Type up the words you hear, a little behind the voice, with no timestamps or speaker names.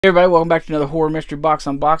Hey everybody, welcome back to another horror mystery box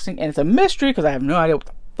unboxing, and it's a mystery because I have no idea what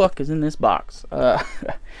the fuck is in this box. As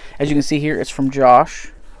you can see here, it's from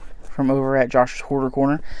Josh, from over at Josh's Horror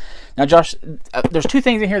Corner. Now Josh, there's two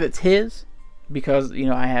things in here that's his, because, you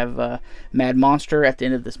know, I have Mad Monster at the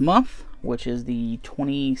end of this month, which is the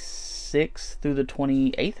 26th through the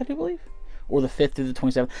 28th, I do believe, or the 5th through the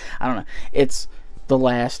 27th. I don't know. It's the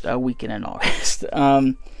last weekend in August.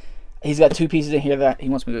 He's got two pieces in here that he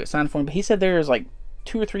wants me to get signed for him, but he said there's like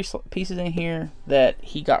 2 or 3 pieces in here that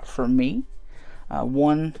he got for me.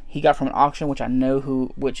 One he got from an auction, which I know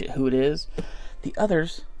who it is. The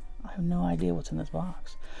others, I have no idea what's in this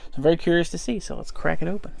box. So I'm very curious to see. So let's crack it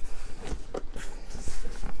open.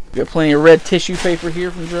 Got plenty of red tissue paper here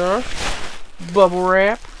from Josh. Bubble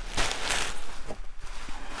wrap.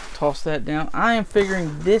 Toss that down. I am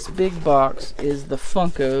figuring this big box is the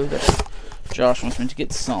Funko that Josh wants me to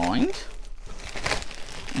get signed,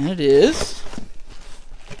 and it is.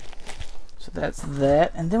 So that's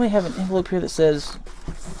that. And then we have an envelope here that says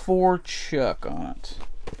 "For Chuck" on it.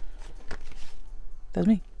 That's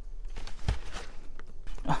me.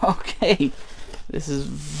 Okay. This is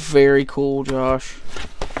very cool, Josh.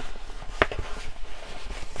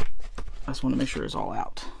 I just want to make sure it's all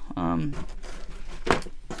out.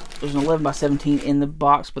 There's an 11 by 17 in the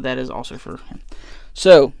box, but that is also for him.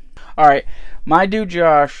 So, alright. My dude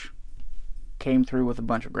Josh came through with a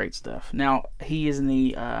bunch of great stuff. Now, he is in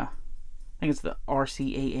the I think it's the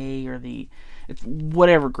RCAA or it's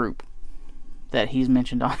whatever group that he's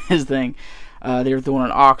mentioned on his thing. They were doing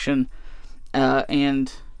an auction,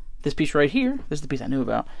 and this piece right here, this is the piece I knew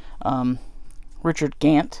about. Richard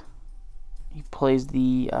Gant, he plays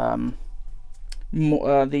the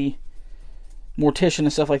mortician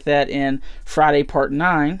and stuff like that in Friday Part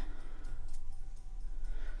 9.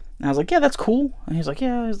 And I was like, yeah, that's cool. And he's like,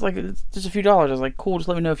 yeah, it's just a few dollars. I was like, cool, just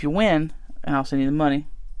let me know if you win, and I'll send you the money.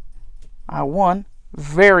 I won.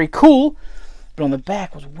 Very cool. But on the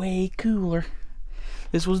back was way cooler.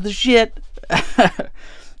 This was the shit.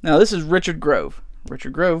 Now, this is Richard Grove.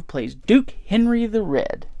 Richard Grove plays Duke Henry the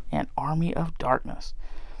Red in Army of Darkness.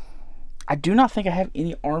 I do not think I have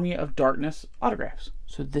any Army of Darkness autographs.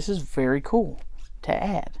 So this is very cool to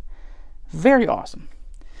add. Very awesome.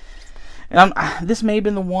 And this may have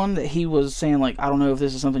been the one that he was saying, like, I don't know if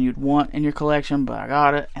this is something you'd want in your collection, but I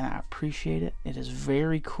got it, and I appreciate it. It is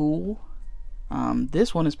very cool.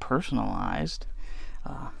 This one is personalized.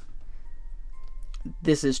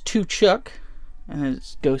 This is To Chuck, and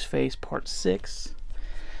it's Ghostface Part 6.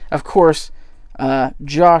 Of course,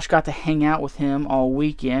 Josh got to hang out with him all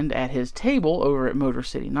weekend at his table over at Motor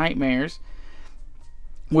City Nightmares,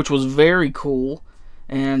 which was very cool.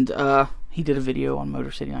 And he did a video on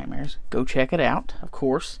Motor City Nightmares. Go check it out, of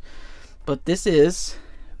course. But this is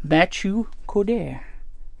Mathieu Horrder.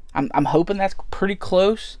 I'm hoping that's pretty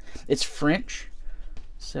close. It's French,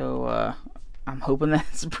 so I'm hoping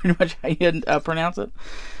that's pretty much how you pronounce it.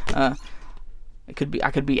 I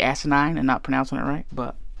could be asinine and not pronouncing it right,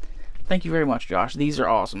 but thank you very much, Josh. These are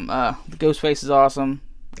awesome. The Ghostface is awesome.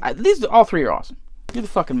 All three are awesome. You're the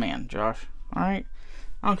fucking man, Josh. All right.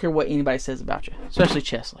 I don't care what anybody says about you, especially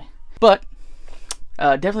Chesley. But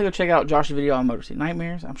definitely go check out Josh's video on Motor City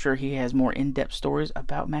Nightmares. I'm sure he has more in-depth stories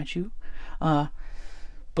about Mathieu.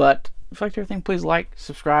 But if you liked everything, please like,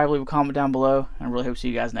 subscribe, leave a comment down below, and I really hope to see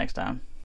you guys next time.